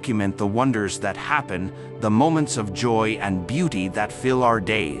to document the wonders that happen, the moments of joy and beauty that fill our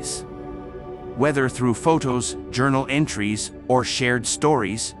days. Whether through photos, journal entries, or shared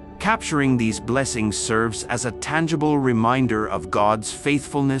stories, capturing these blessings serves as a tangible reminder of God's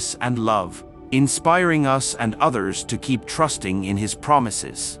faithfulness and love, inspiring us and others to keep trusting in His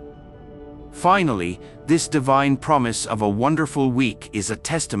promises. Finally, this divine promise of a wonderful week is a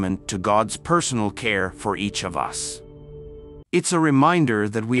testament to God's personal care for each of us. It's a reminder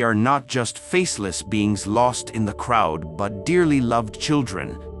that we are not just faceless beings lost in the crowd, but dearly loved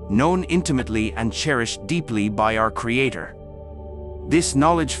children, known intimately and cherished deeply by our Creator. This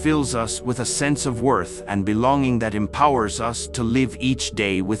knowledge fills us with a sense of worth and belonging that empowers us to live each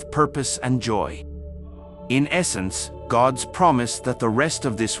day with purpose and joy. In essence, God's promise that the rest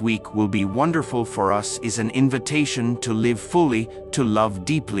of this week will be wonderful for us is an invitation to live fully, to love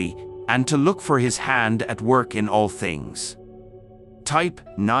deeply, and to look for His hand at work in all things. Type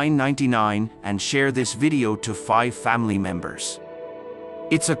 999 and share this video to 5 family members.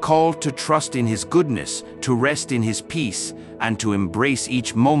 It's a call to trust in His goodness, to rest in His peace, and to embrace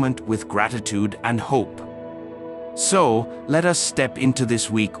each moment with gratitude and hope. So, let us step into this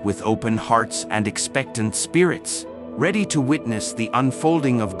week with open hearts and expectant spirits, ready to witness the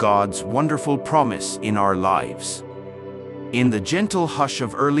unfolding of God's wonderful promise in our lives. In the gentle hush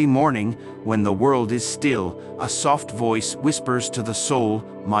of early morning, when the world is still, a soft voice whispers to the soul,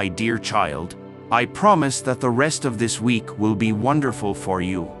 "My dear child, I promise that the rest of this week will be wonderful for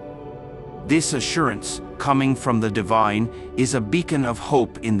you." This assurance, coming from the divine, is a beacon of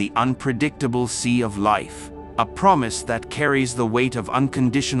hope in the unpredictable sea of life, a promise that carries the weight of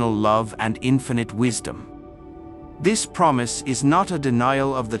unconditional love and infinite wisdom. This promise is not a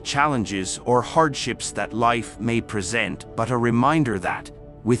denial of the challenges or hardships that life may present, but a reminder that,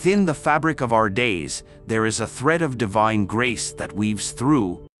 within the fabric of our days, there is a thread of divine grace that weaves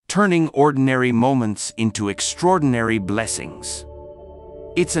through, turning ordinary moments into extraordinary blessings.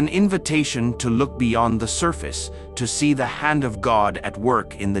 It's an invitation to look beyond the surface, to see the hand of God at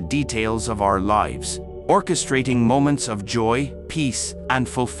work in the details of our lives, orchestrating moments of joy, peace, and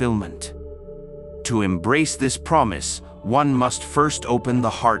fulfillment. To embrace this promise, one must first open the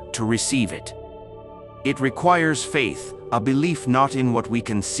heart to receive it. It requires faith, a belief not in what we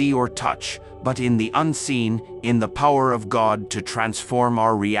can see or touch, but in the unseen, in the power of God to transform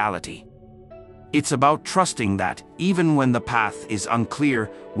our reality. It's about trusting that, even when the path is unclear,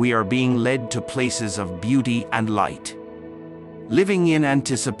 we are being led to places of beauty and light. Living in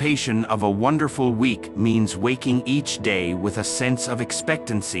anticipation of a wonderful week means waking each day with a sense of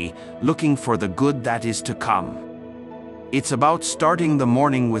expectancy, looking for the good that is to come. It's about starting the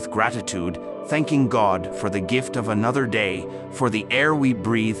morning with gratitude, thanking God for the gift of another day, for the air we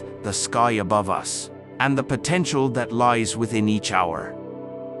breathe, the sky above us, and the potential that lies within each hour.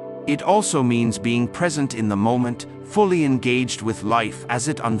 It also means being present in the moment, fully engaged with life as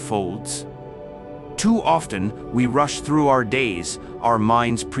it unfolds. Too often, we rush through our days, our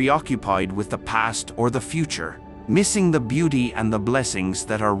minds preoccupied with the past or the future, missing the beauty and the blessings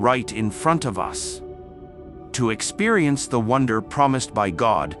that are right in front of us. To experience the wonder promised by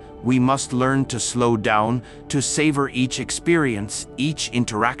God, we must learn to slow down, to savor each experience, each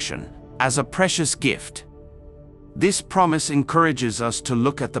interaction, as a precious gift. This promise encourages us to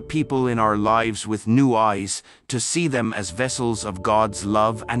look at the people in our lives with new eyes, to see them as vessels of God's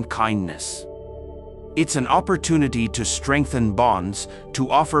love and kindness. It's an opportunity to strengthen bonds, to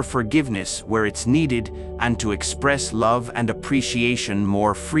offer forgiveness where it's needed, and to express love and appreciation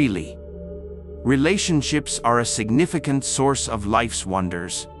more freely. Relationships are a significant source of life's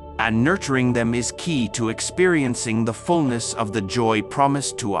wonders, and nurturing them is key to experiencing the fullness of the joy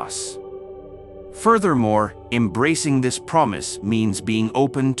promised to us. Furthermore, embracing this promise means being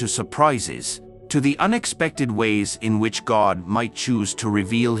open to surprises, to the unexpected ways in which God might choose to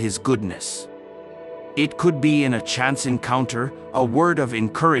reveal His goodness. It could be in a chance encounter, a word of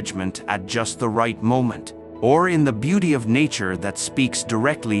encouragement at just the right moment, or in the beauty of nature that speaks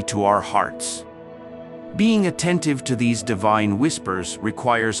directly to our hearts. Being attentive to these divine whispers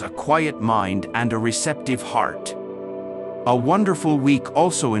requires a quiet mind and a receptive heart. A wonderful week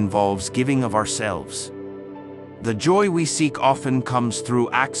also involves giving of ourselves. The joy we seek often comes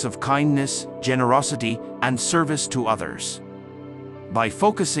through acts of kindness, generosity, and service to others. By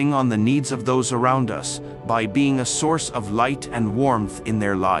focusing on the needs of those around us, by being a source of light and warmth in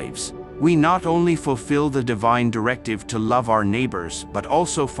their lives, we not only fulfill the divine directive to love our neighbors, but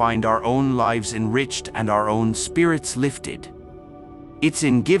also find our own lives enriched and our own spirits lifted. It's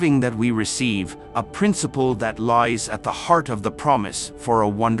in giving that we receive, a principle that lies at the heart of the promise for a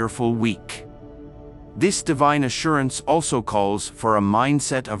wonderful week. This divine assurance also calls for a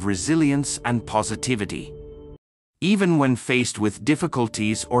mindset of resilience and positivity. Even when faced with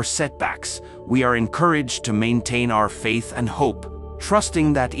difficulties or setbacks, we are encouraged to maintain our faith and hope,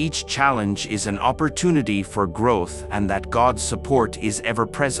 trusting that each challenge is an opportunity for growth and that God's support is ever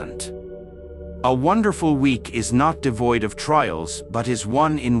present. A wonderful week is not devoid of trials, but is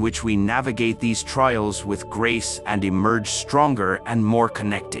one in which we navigate these trials with grace and emerge stronger and more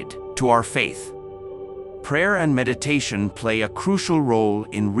connected to our faith. Prayer and meditation play a crucial role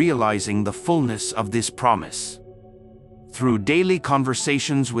in realizing the fullness of this promise. Through daily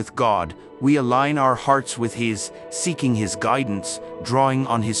conversations with God, we align our hearts with His, seeking His guidance, drawing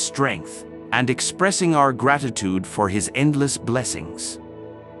on His strength, and expressing our gratitude for His endless blessings.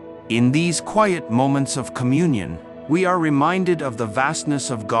 In these quiet moments of communion, we are reminded of the vastness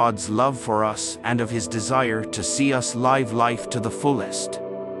of God's love for us and of His desire to see us live life to the fullest.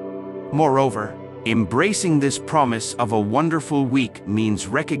 Moreover, embracing this promise of a wonderful week means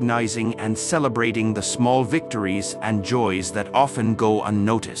recognizing and celebrating the small victories and joys that often go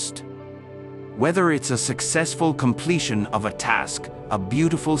unnoticed. Whether it's a successful completion of a task, a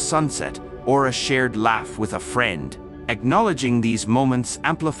beautiful sunset, or a shared laugh with a friend, acknowledging these moments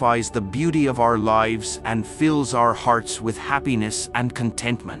amplifies the beauty of our lives and fills our hearts with happiness and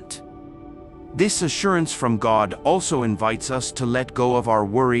contentment. This assurance from God also invites us to let go of our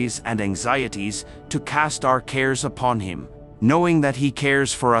worries and anxieties, to cast our cares upon Him, knowing that He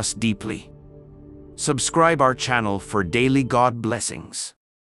cares for us deeply. Subscribe our channel for daily God blessings.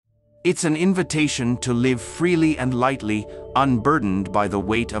 It's an invitation to live freely and lightly, unburdened by the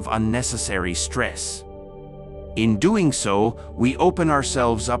weight of unnecessary stress. In doing so, we open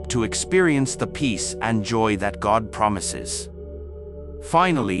ourselves up to experience the peace and joy that God promises.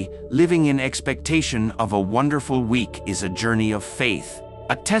 Finally, living in expectation of a wonderful week is a journey of faith,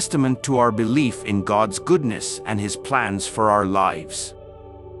 a testament to our belief in God's goodness and His plans for our lives.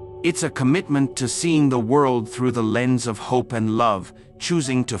 It's a commitment to seeing the world through the lens of hope and love,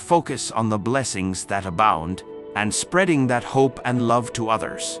 choosing to focus on the blessings that abound, and spreading that hope and love to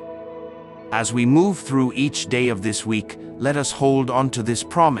others. As we move through each day of this week, let us hold on to this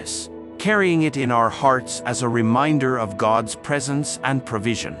promise, carrying it in our hearts as a reminder of God's presence and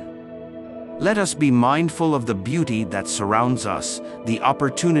provision. Let us be mindful of the beauty that surrounds us, the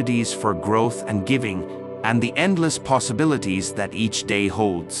opportunities for growth and giving, and the endless possibilities that each day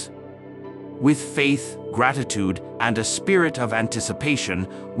holds. With faith, gratitude, and a spirit of anticipation,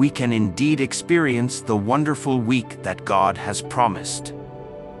 we can indeed experience the wonderful week that God has promised.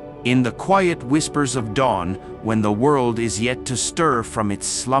 In the quiet whispers of dawn, when the world is yet to stir from its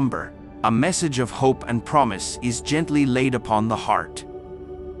slumber, a message of hope and promise is gently laid upon the heart.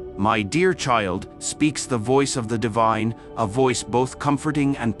 My dear child, speaks the voice of the divine, a voice both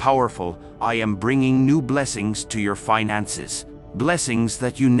comforting and powerful. I am bringing new blessings to your finances, blessings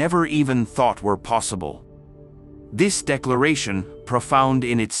that you never even thought were possible. This declaration, profound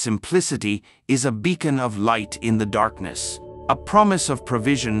in its simplicity, is a beacon of light in the darkness, a promise of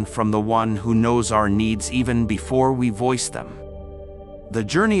provision from the one who knows our needs even before we voice them. The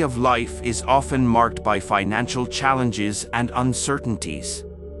journey of life is often marked by financial challenges and uncertainties.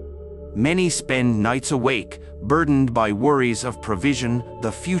 Many spend nights awake, burdened by worries of provision,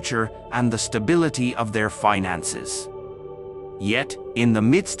 the future, and the stability of their finances. Yet, in the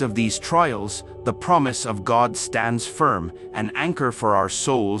midst of these trials, the promise of God stands firm, an anchor for our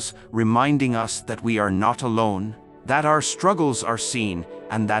souls, reminding us that we are not alone, that our struggles are seen,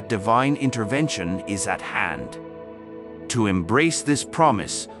 and that divine intervention is at hand. To embrace this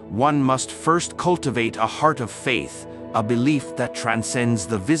promise, one must first cultivate a heart of faith, a belief that transcends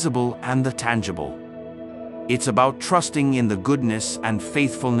the visible and the tangible. It's about trusting in the goodness and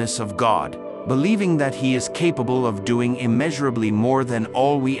faithfulness of God, believing that He is capable of doing immeasurably more than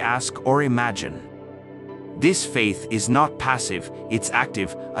all we ask or imagine. This faith is not passive, it's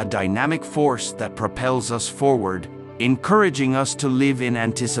active, a dynamic force that propels us forward, encouraging us to live in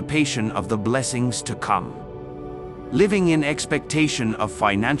anticipation of the blessings to come. Living in expectation of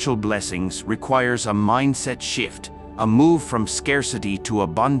financial blessings requires a mindset shift, a move from scarcity to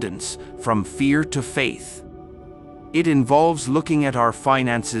abundance, from fear to faith. It involves looking at our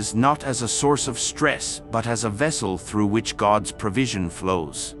finances not as a source of stress, but as a vessel through which God's provision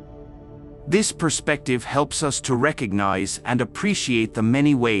flows. This perspective helps us to recognize and appreciate the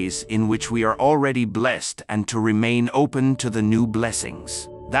many ways in which we are already blessed and to remain open to the new blessings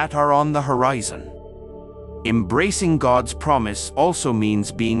that are on the horizon. Embracing God's promise also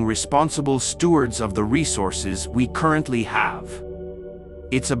means being responsible stewards of the resources we currently have.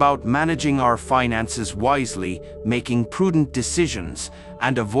 It's about managing our finances wisely, making prudent decisions,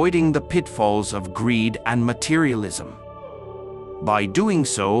 and avoiding the pitfalls of greed and materialism. By doing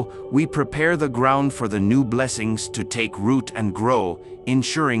so, we prepare the ground for the new blessings to take root and grow,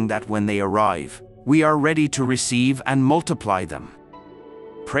 ensuring that when they arrive, we are ready to receive and multiply them.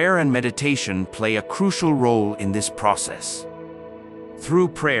 Prayer and meditation play a crucial role in this process. Through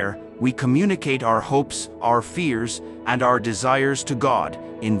prayer, we communicate our hopes, our fears, and our desires to God,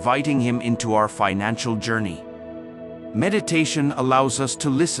 inviting Him into our financial journey. Meditation allows us to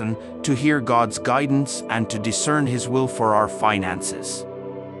listen, to hear God's guidance, and to discern His will for our finances.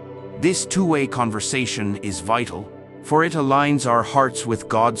 This two-way conversation is vital, for it aligns our hearts with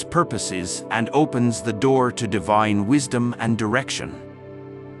God's purposes and opens the door to divine wisdom and direction.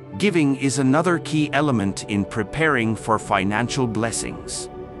 Giving is another key element in preparing for financial blessings.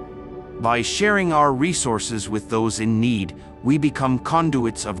 By sharing our resources with those in need, we become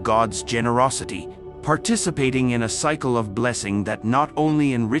conduits of God's generosity, participating in a cycle of blessing that not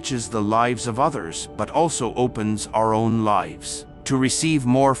only enriches the lives of others but also opens our own lives to receive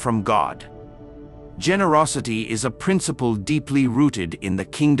more from God. Generosity is a principle deeply rooted in the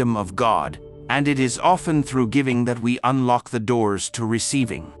kingdom of God, and it is often through giving that we unlock the doors to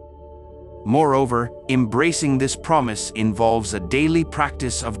receiving. Moreover, embracing this promise involves a daily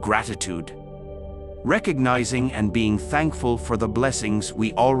practice of gratitude. Recognizing and being thankful for the blessings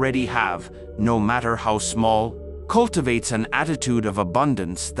we already have, no matter how small, cultivates an attitude of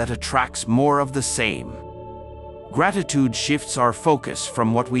abundance that attracts more of the same. Gratitude shifts our focus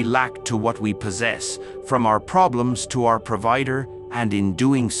from what we lack to what we possess, from our problems to our provider, and in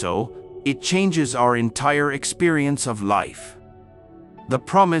doing so, it changes our entire experience of life. The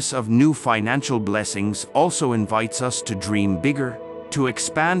promise of new financial blessings also invites us to dream bigger, to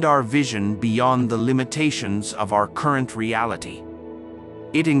expand our vision beyond the limitations of our current reality.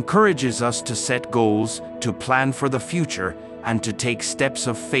 It encourages us to set goals, to plan for the future, and to take steps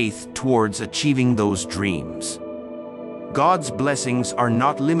of faith towards achieving those dreams. God's blessings are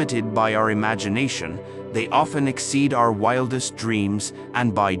not limited by our imagination, they often exceed our wildest dreams,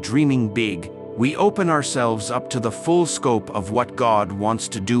 and by dreaming big, we open ourselves up to the full scope of what God wants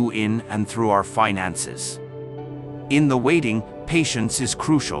to do in and through our finances. In the waiting, patience is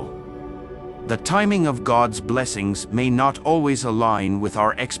crucial. The timing of God's blessings may not always align with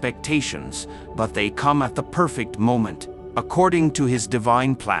our expectations, but they come at the perfect moment, according to His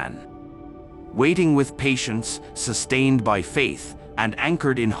divine plan. Waiting with patience, sustained by faith, and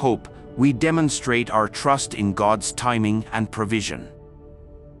anchored in hope, we demonstrate our trust in God's timing and provision.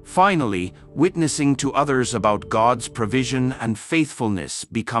 Finally, witnessing to others about God's provision and faithfulness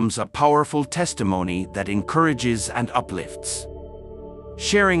becomes a powerful testimony that encourages and uplifts.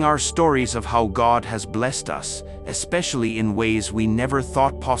 Sharing our stories of how God has blessed us, especially in ways we never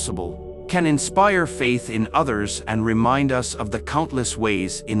thought possible, can inspire faith in others and remind us of the countless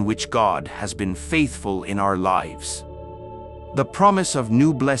ways in which God has been faithful in our lives. The promise of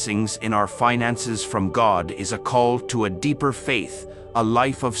new blessings in our finances from God is a call to a deeper faith, a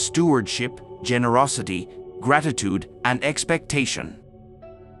life of stewardship, generosity, gratitude, and expectation.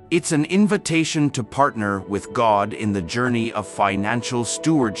 It's an invitation to partner with God in the journey of financial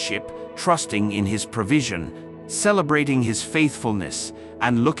stewardship, trusting in His provision, celebrating His faithfulness,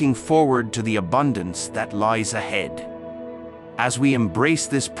 and looking forward to the abundance that lies ahead. As we embrace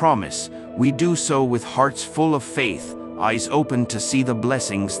this promise, we do so with hearts full of faith, eyes open to see the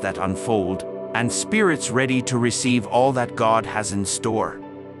blessings that unfold, and spirits ready to receive all that God has in store.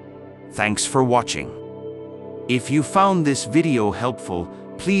 Thanks for watching. If you found this video helpful,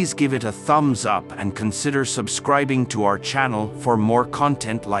 please give it a thumbs up and consider subscribing to our channel for more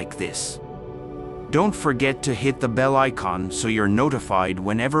content like this. Don't forget to hit the bell icon so you're notified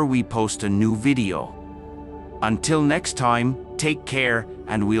whenever we post a new video. Until next time, take care,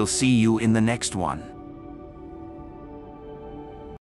 and we'll see you in the next one.